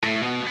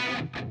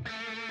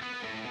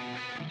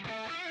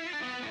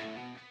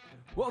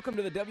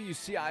Welcome to the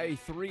WCIA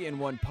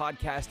 3-in-1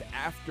 podcast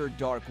After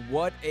Dark.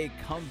 What a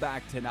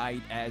comeback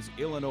tonight as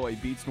Illinois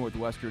beats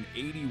Northwestern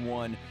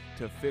 81-56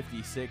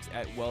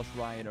 at Welsh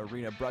Ryan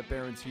Arena. Brett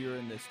Barron's here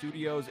in the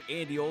studios.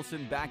 Andy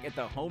Olson back at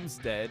the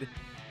Homestead.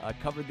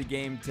 Covered the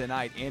game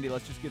tonight. Andy,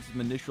 let's just get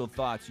some initial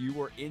thoughts. You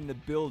were in the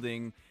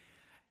building.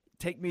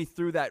 Take me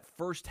through that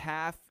first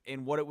half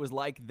and what it was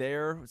like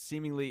there.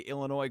 Seemingly,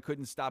 Illinois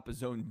couldn't stop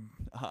his own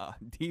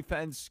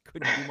defense,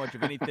 couldn't do much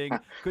of anything,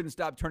 couldn't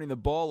stop turning the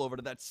ball over,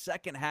 to that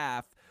second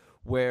half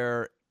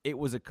where it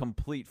was a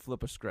complete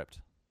flip of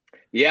script.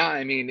 Yeah,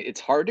 I mean, it's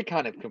hard to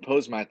kind of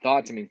compose my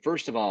thoughts. I mean,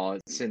 first of all,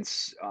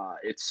 since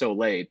it's so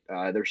late,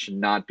 there should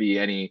not be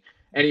any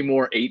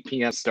more 8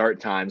 p.m. start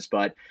times.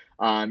 But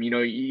when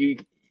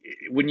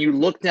you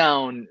look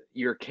down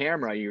your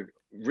camera, you're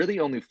really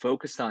only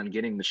focused on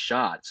getting the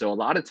shot. So a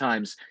lot of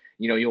times,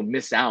 you'll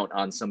miss out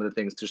on some of the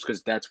things just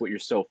because that's what you're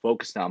so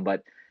focused on.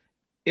 But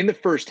in the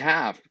first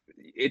half,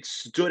 it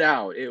stood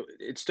out.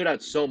 It stood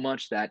out so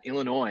much that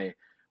Illinois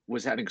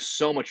was having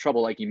so much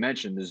trouble, like you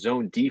mentioned, the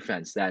zone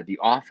defense, that the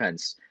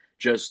offense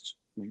just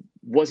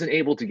wasn't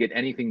able to get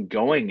anything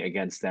going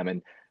against them.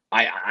 And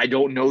I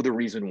don't know the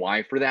reason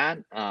why for that.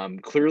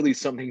 Clearly,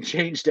 something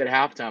changed at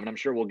halftime, and I'm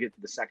sure we'll get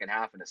to the second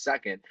half in a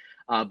second.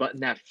 But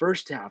in that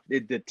first half,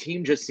 the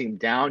team just seemed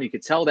down. You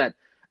could tell that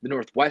the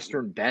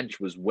Northwestern bench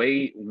was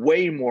way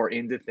more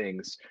into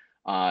things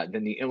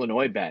than the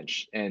Illinois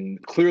bench.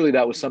 And clearly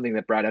that was something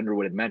that Brad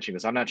Underwood had mentioned,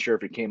 because I'm not sure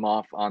if it came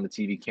off on the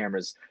TV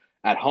cameras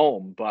at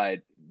home, but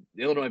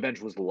the Illinois bench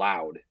was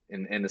loud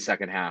in the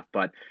second half.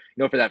 But,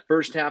 for that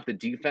first half, the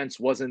defense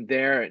wasn't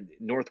there.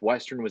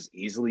 Northwestern was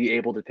easily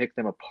able to pick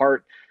them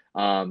apart.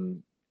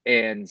 And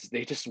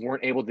they just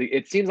weren't able to.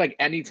 It seems like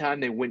anytime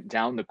they went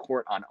down the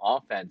court on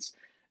offense,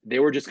 they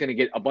were just going to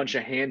get a bunch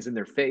of hands in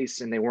their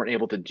face, and they weren't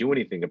able to do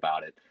anything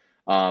about it.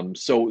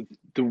 So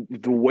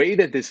the way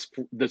that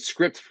the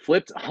script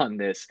flipped on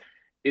this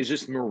is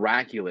just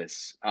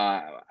miraculous.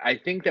 I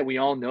think that we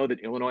all know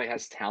that Illinois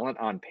has talent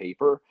on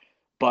paper,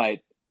 but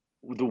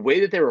the way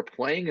that they were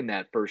playing in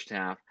that first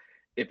half,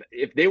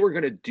 if they were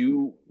going to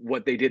do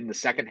what they did in the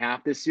second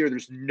half this year,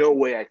 there's no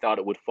way I thought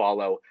it would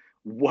follow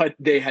what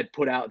they had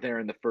put out there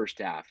in the first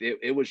half.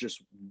 It was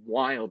just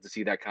wild to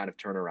see that kind of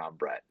turnaround,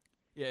 Brett.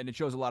 Yeah, and it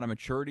shows a lot of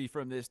maturity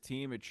from this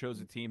team. It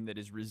shows a team that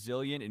is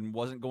resilient and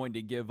wasn't going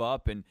to give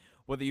up. And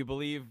whether you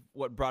believe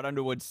what Brad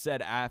Underwood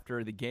said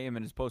after the game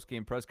in his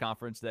post-game press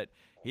conference, that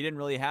he didn't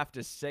really have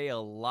to say a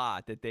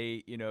lot, that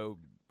they,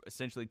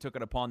 essentially took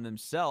it upon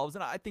themselves.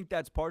 And I think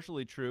that's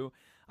partially true.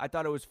 I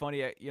thought it was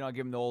funny, I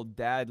give him the old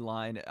dad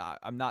line,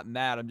 I'm not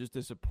mad, I'm just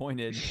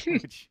disappointed,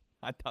 which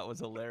I thought was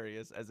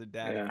hilarious as a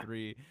dad of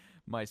three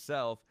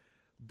myself.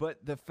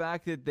 But the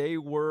fact that they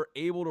were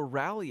able to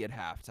rally at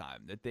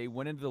halftime, that they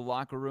went into the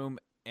locker room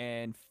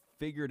and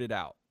figured it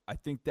out, I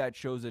think that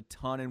shows a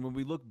ton. And when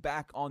we look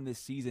back on this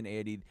season,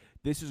 Andy,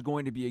 this is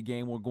going to be a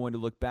game we're going to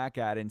look back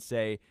at and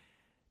say,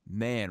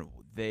 man,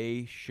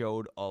 they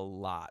showed a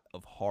lot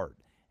of heart,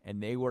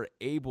 and they were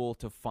able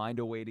to find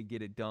a way to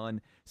get it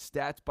done.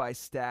 Stats by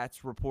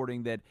Stats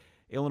reporting that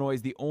Illinois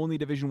is the only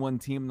Division I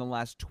team in the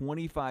last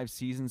 25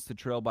 seasons to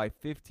trail by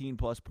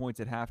 15-plus points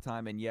at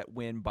halftime and yet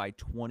win by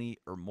 20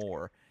 or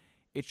more.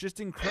 It's just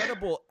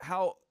incredible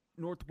how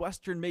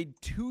Northwestern made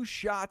 2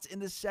 shots in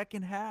the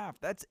second half.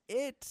 That's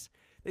it.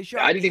 They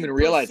shot I didn't 8%. even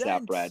realize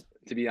that, Brett,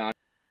 to be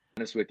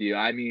honest with you.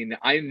 I mean,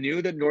 I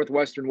knew that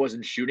Northwestern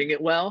wasn't shooting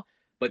it well,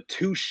 but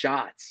 2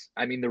 shots.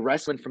 I mean, the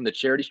rest went from the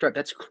charity stripe.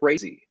 That's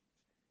crazy.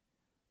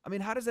 I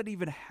mean, how does that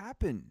even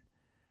happen?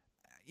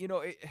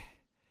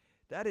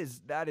 That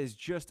is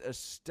just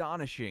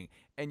astonishing,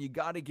 and you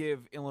got to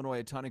give Illinois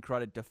a ton of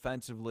credit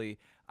defensively.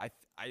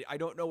 I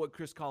don't know what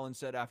Chris Collins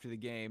said after the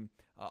game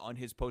on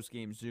his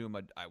post-game Zoom.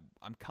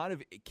 I'm kind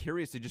of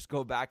curious to just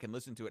go back and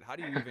listen to it. How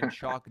do you even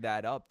chalk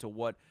that up to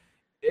what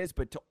it is?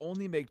 But to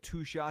only make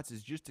 2 shots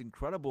is just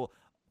incredible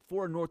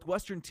for a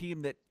Northwestern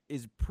team that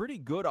is pretty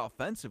good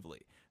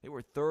offensively. They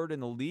were 3rd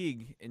in the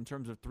league in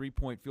terms of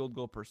 3-point field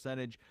goal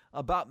percentage,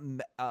 about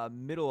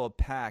middle of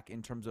pack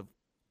in terms of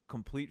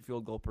complete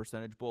field goal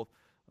percentage, both,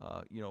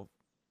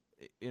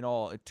 in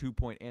all at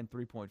 2-point and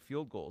 3-point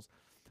field goals.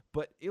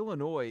 But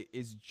Illinois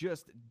is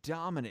just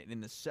dominant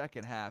in the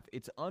second half.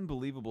 It's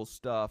unbelievable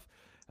stuff.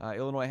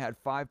 Illinois had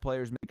 5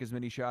 players make as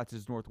many shots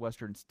as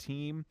Northwestern's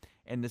team,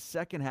 and the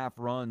second half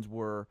runs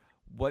were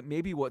what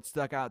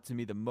stuck out to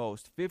me the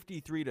most.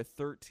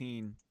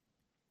 53-13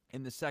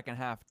 in the second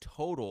half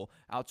total,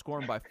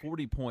 outscoring by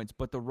 40 points,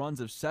 but the runs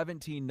of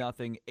 17-0,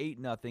 8-0,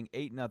 8-0,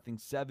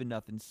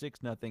 7-0,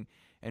 6-0,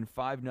 and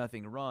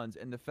 5-0 runs,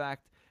 and the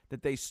fact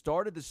that they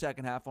started the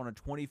second half on a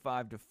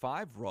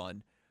 25-5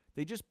 run,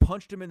 they just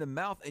punched him in the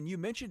mouth. And you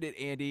mentioned it,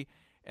 Andy,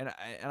 and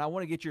I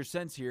want to get your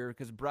sense here,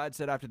 because Brad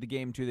said after the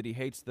game, too, that he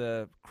hates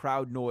the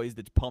crowd noise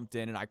that's pumped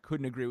in, and I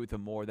couldn't agree with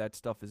him more. That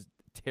stuff is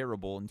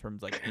terrible in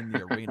terms in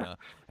the arena,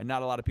 and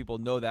not a lot of people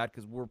know that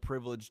because we're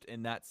privileged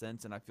in that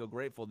sense, and I feel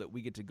grateful that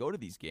we get to go to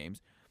these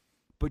games.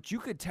 but you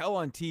could tell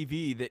on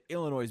TV that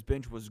Illinois'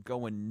 bench was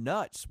going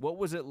nuts. What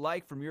was it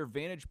like from your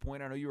vantage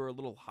point? I know you were a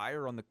little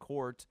higher on the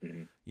court,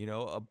 Mhm.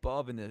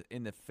 above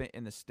in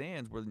the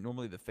stands where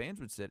normally the fans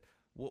would sit.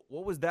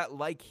 What was that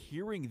like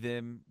hearing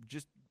them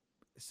just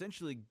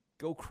essentially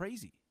go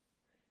crazy?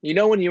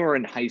 When you were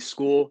in high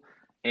school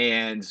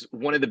and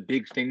one of the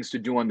big things to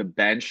do on the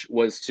bench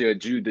was to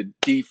do the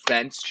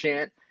defense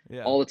chant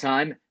Yeah. all the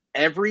time.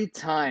 Every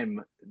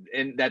time,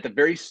 and at the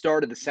very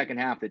start of the second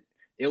half, that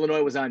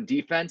Illinois was on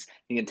defense,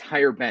 the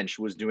entire bench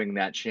was doing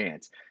that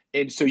chant.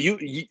 And so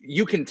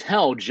you can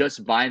tell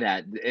just by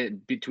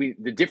that between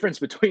the difference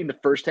between the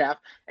first half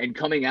and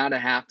coming out of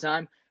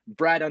halftime.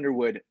 Brad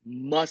Underwood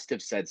must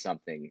have said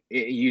something.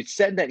 You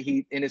said that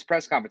he in his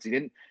press conference he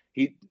didn't.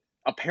 He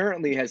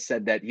apparently has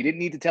said that he didn't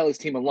need to tell his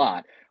team a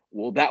lot.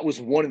 Well, that was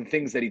one of the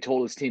things that he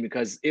told his team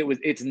because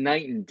it's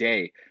night and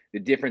day the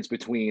difference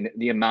between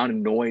the amount of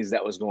noise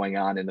that was going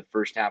on in the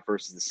first half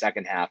versus the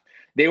second half.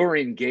 They were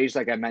engaged,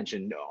 like I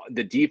mentioned,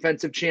 the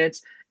defensive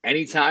chance.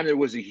 Anytime there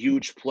was a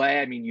huge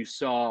play, you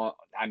saw,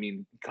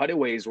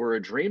 cutaways were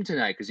a dream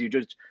tonight because you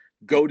just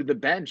go to the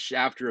bench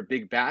after a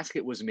big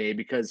basket was made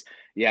because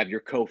you have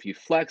your Kofi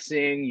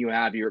flexing, you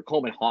have your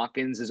Coleman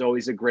Hawkins is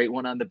always a great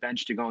one on the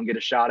bench to go and get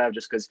a shot out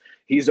just because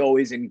he's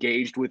always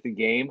engaged with the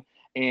game.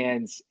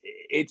 And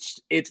it's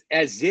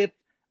as if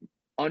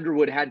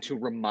Underwood had to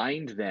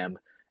remind them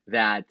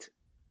that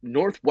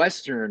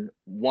Northwestern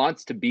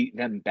wants to beat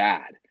them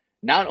bad.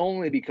 Not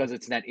only because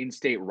it's that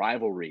in-state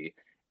rivalry,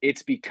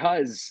 it's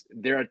because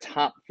they're a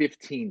top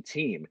 15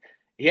 team.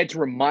 He had to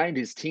remind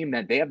his team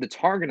that they have the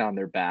target on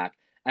their back.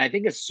 And I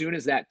think as soon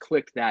as that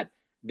clicked, that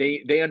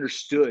they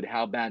understood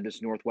how bad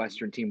this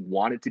Northwestern team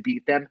wanted to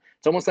beat them.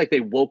 It's almost like they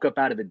woke up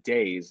out of the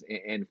daze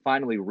and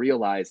finally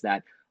realized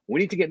that we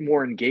need to get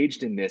more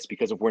engaged in this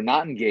because if we're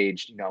not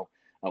engaged,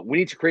 we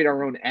need to create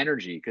our own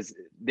energy because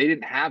they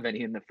didn't have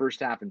any in the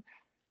first half. And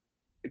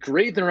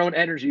create their own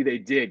energy, they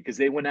did because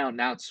they went out and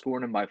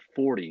outscored them by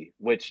 40,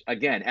 which,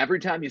 again, every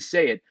time you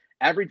say it,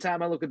 every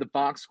time I look at the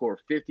box score,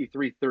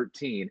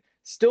 53-13,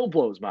 still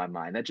blows my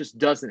mind. That just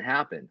doesn't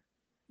happen.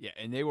 Yeah,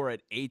 and they were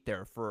at 8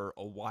 there for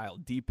a while,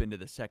 deep into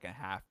the second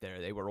half there.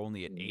 They were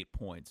only at Mm. 8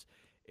 points.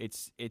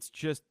 It's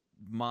just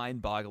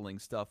mind-boggling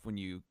stuff when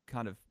you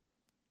kind of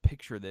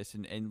picture this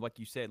and like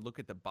you said, look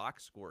at the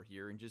box score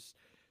here and just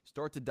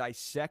start to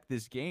dissect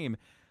this game.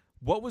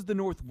 What was the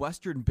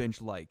Northwestern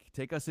bench like?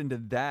 Take us into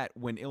that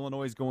when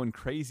Illinois is going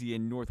crazy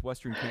and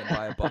Northwestern can't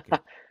buy a bucket.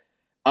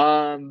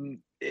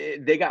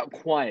 They got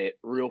quiet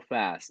real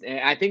fast, and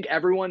I think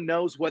everyone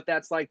knows what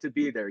that's like to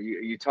be there.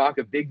 You talk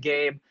a big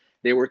game.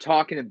 They were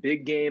talking a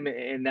big game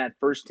in that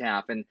first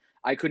half, and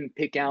I couldn't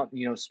pick out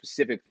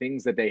specific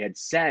things that they had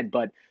said,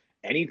 but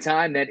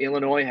anytime that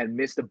Illinois had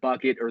missed a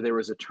bucket or there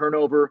was a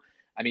turnover,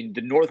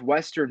 the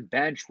Northwestern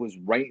bench was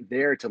right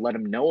there to let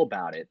them know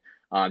about it,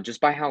 just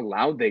by how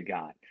loud they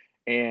got.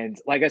 And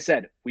like I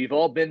said, we've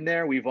all been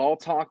there. We've all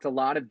talked a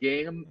lot of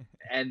game,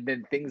 and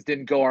then things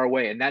didn't go our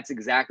way. And that's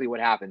exactly what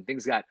happened.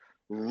 Things got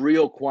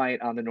real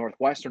quiet on the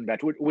Northwestern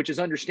bench, which is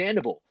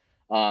understandable.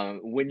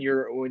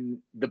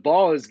 When the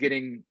ball is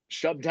getting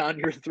shoved down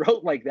your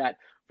throat like that,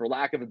 for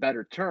lack of a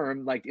better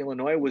term, like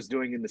Illinois was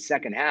doing in the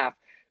second half,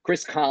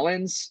 Chris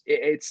Collins,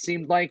 it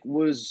seemed like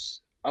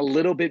was a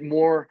little bit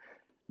more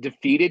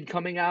defeated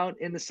coming out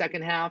in the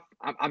second half.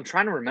 I'm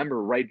trying to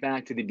remember right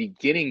back to the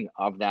beginning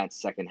of that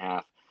second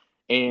half.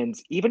 And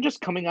even just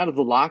coming out of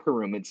the locker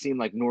room, it seemed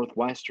like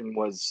Northwestern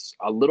was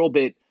a little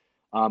bit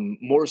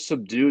more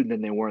subdued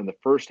than they were in the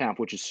first half,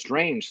 which is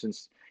strange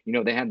since,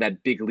 they had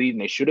that big lead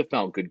and they should have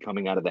felt good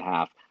coming out of the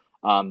half.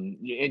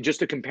 And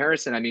just a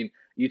comparison,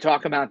 you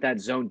talk about that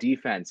zone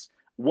defense.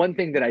 One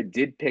thing that I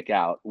did pick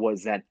out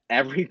was that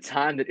every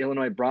time that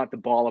Illinois brought the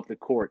ball up the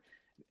court,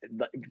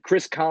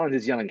 Chris Collins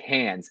is yelling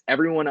hands.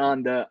 Everyone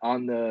on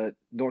the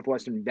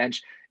Northwestern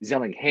bench is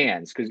yelling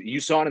hands because you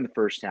saw it in the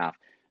first half.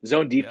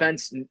 Zone Yeah.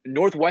 defense,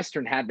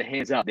 Northwestern had the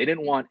hands up. They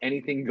didn't want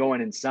anything going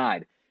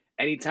inside.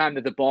 Anytime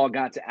that the ball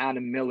got to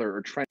Adam Miller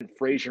or Trent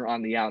Frazier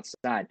on the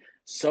outside,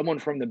 someone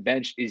from the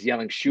bench is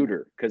yelling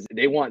shooter because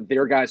they want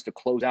their guys to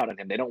close out on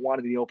him. They don't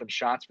want any open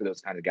shots for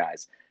those kind of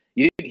guys.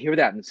 You didn't hear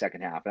that in the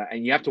second half.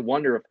 And you have to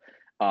wonder if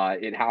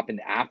it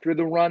happened after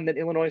the run that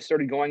Illinois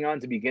started going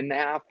on to begin the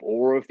half,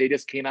 or if they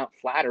just came out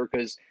flatter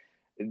because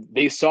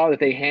they saw that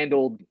they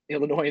handled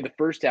Illinois in the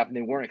first half and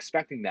they weren't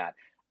expecting that.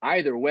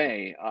 Either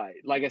way,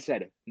 like I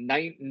said,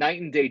 night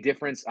and day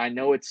difference. I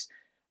know it's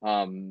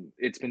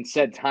been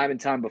said time and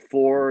time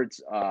before.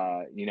 It's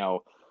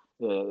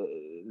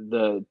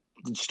the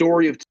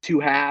story of two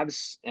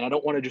halves, and I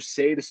don't want to just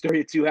say the story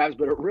of two halves,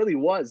 but it really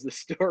was the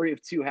story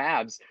of two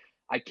halves.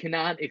 I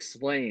cannot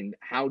explain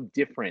how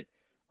different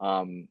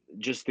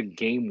just the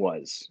game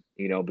was,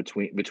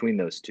 between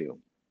those two.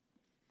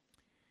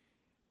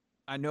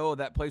 I know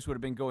that place would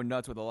have been going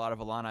nuts with a lot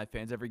of Illini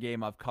fans. Every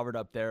game I've covered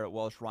up there at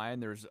Welsh Ryan,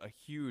 there's a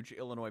huge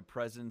Illinois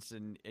presence,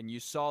 and you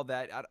saw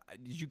that.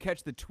 Did you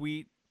catch the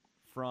tweet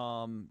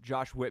from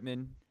Josh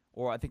Whitman?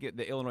 Or I think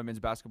the Illinois men's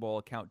basketball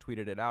account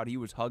tweeted it out. He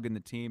was hugging the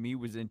team. He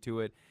was into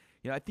it.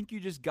 I think you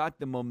just got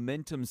the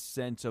momentum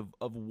sense of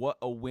what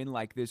a win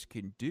like this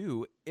can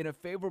do in a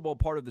favorable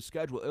part of the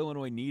schedule.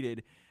 Illinois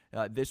needed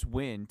this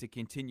win to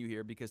continue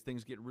here because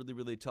things get really,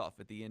 really tough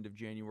at the end of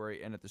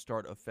January and at the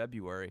start of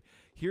February.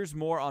 Here's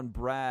more on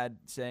Brad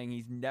saying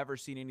he's never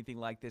seen anything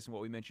like this and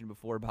what we mentioned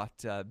before about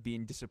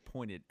being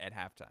disappointed at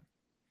halftime.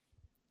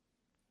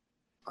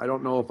 I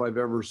don't know if I've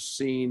ever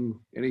seen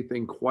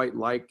anything quite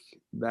like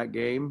that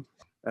game.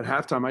 At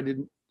halftime, I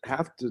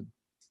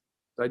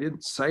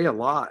didn't say a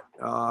lot.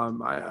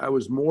 I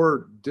was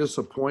more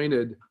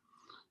disappointed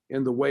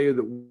in the way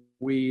that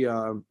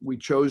we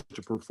chose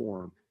to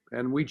perform,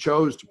 and we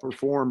chose to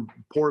perform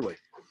poorly,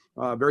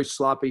 very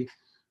sloppy,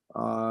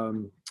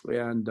 and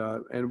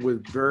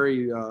with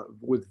very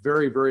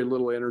very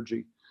little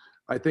energy.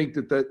 I think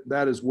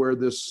that is where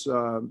this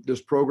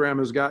program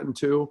has gotten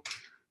to,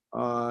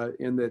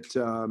 in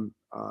that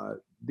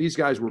these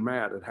guys were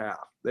mad at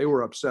half. They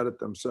were upset at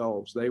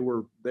themselves. They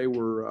were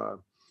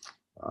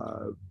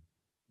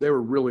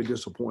really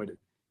disappointed.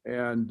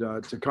 And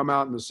to come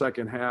out in the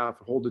second half,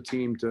 hold the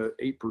team to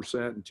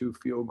 8% and 2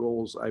 field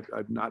goals,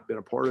 I've not been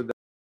a part of that.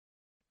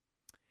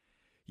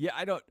 Yeah,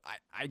 I don't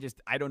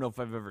know if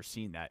I've ever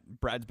seen that.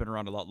 Brad's been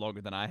around a lot longer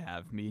than I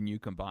have, me and you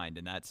combined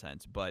in that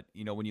sense. But,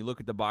 when you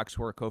look at the box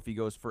score, Kofi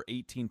goes for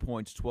 18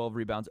 points, 12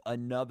 rebounds,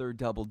 another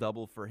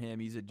double-double for him.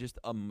 He's just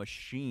a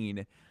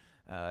machine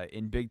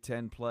in Big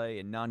Ten play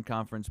and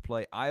non-conference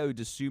play. Ayo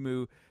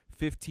Dosunmu,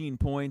 15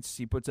 points.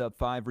 He puts up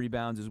 5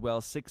 rebounds as well,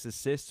 6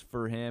 assists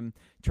for him.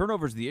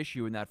 Turnovers the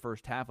issue in that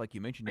first half, like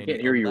you mentioned. I can't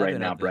hear you right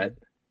now, Brett.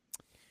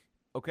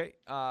 Okay.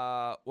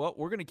 Well,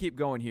 we're going to keep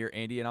going here,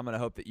 Andy, and I'm going to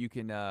hope that you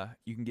can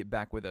get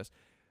back with us.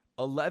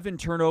 11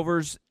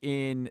 turnovers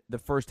in the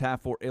first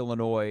half for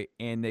Illinois,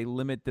 and they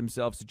limit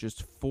themselves to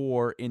just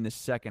 4 in the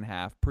second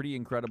half. Pretty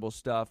incredible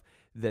stuff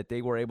that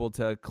they were able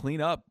to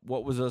clean up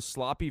what was a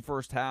sloppy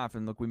first half.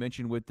 And look, we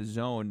mentioned with the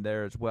zone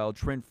there as well.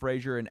 Trent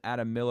Frazier and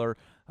Adam Miller,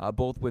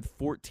 both with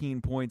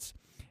 14 points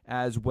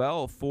as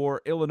well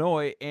for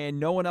Illinois, and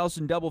no one else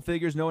in double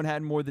figures. No one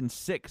had more than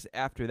 6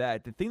 after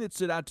that. The thing that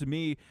stood out to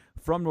me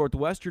from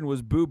Northwestern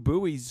was Boo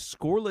Buie's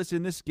scoreless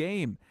in this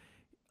game.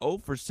 0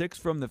 for 6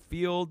 from the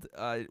field,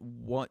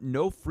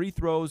 no free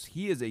throws.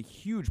 He is a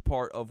huge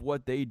part of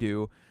what they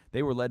do.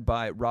 They were led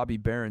by Robbie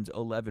Behrens,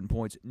 11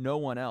 points. No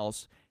one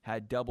else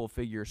had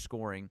double-figure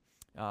scoring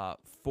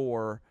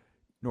for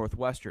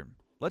Northwestern.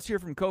 Let's hear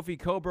from Kofi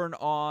Cockburn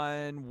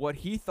on what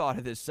he thought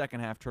of this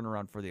second-half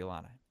turnaround for the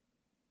Illini.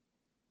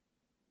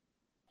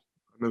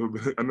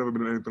 I've never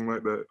been in anything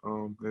like that.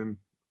 And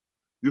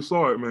you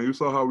saw it, man. You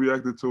saw how we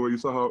reacted to it. You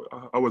saw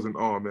how I was in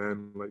awe,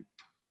 man. Like,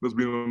 just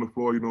being on the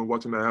floor,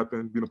 watching that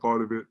happen, being a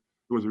part of it,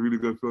 it was a really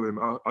good feeling.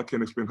 I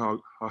can't explain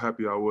how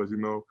happy I was.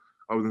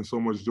 I was in so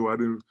much joy.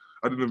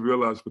 I didn't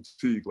realize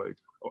fatigue. Like,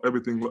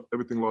 everything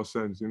lost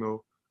sense. I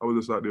was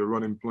just out there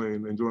running,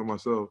 playing, enjoying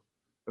myself.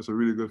 That's a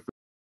really good feeling.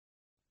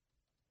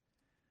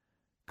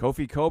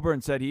 Kofi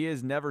Cockburn said he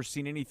has never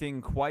seen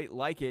anything quite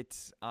like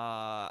it.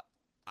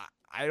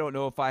 I don't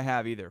know if I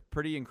have either.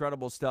 Pretty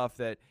incredible stuff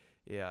that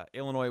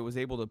Illinois was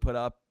able to put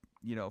up,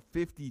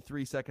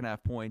 53 second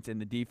half points,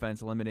 and the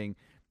defense limiting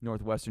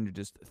Northwestern to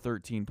just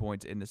 13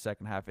 points in the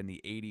second half in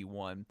the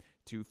 81-56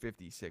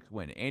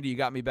 win. Andy, you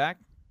got me back?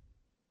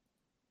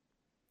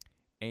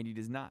 Andy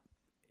does not.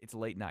 It's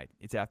late night.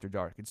 It's after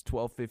dark. It's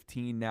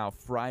 12:15 now,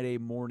 Friday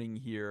morning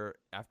here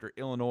after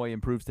Illinois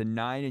improves to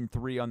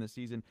 9-3 on the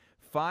season,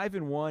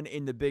 5-1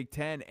 in the Big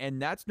Ten,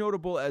 and that's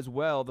notable as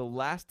well. The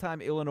last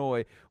time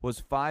Illinois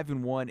was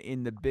 5-1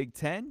 in the Big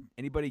Ten,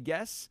 anybody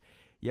guess?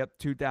 Yep,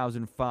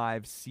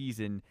 2005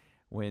 season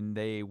when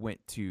they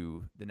went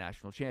to the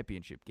national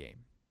championship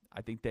game.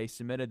 I think they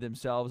cemented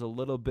themselves a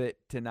little bit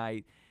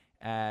tonight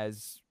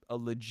as a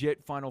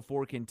legit Final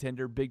Four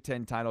contender, Big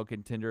Ten title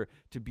contender,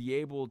 to be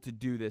able to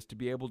do this, to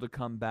be able to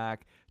come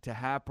back, to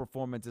have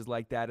performances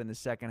like that in the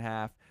second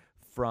half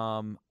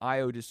from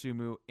Ayo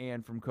Dosunmu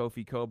and from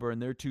Kofi Cockburn.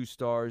 They're 2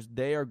 stars.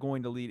 They are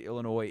going to lead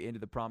Illinois into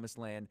the promised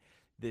land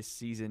this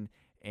season,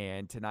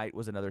 and tonight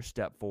was another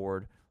step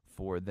forward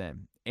for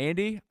them.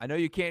 Andy, I know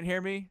you can't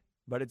hear me,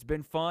 but it's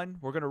been fun.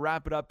 We're going to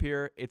wrap it up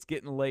here. It's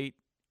getting late.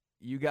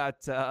 You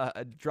got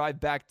a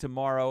drive back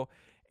tomorrow,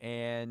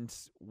 and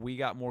we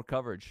got more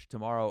coverage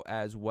tomorrow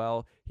as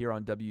well here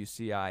on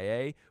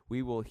WCIA.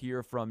 We will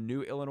hear from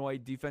new Illinois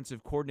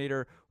defensive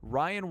coordinator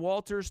Ryan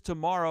Walters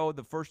tomorrow,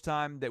 the first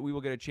time that we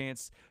will get a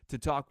chance to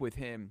talk with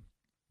him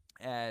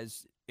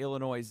as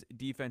Illinois'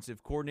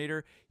 defensive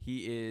coordinator.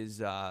 He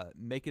is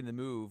making the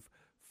move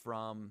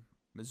from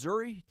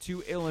Missouri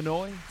to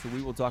Illinois, so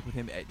we will talk with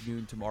him at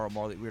noon tomorrow.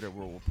 Marley Weirder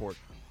will report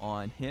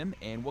on him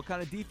and what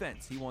kind of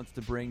defense he wants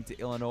to bring to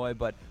Illinois,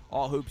 but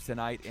all hoops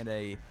tonight and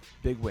a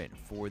big win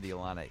for the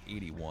Illini,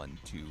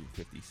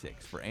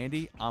 81-56. For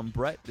Andy, I'm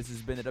Brett. This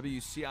has been the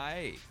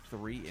WCIA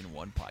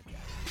 3-in-1 podcast.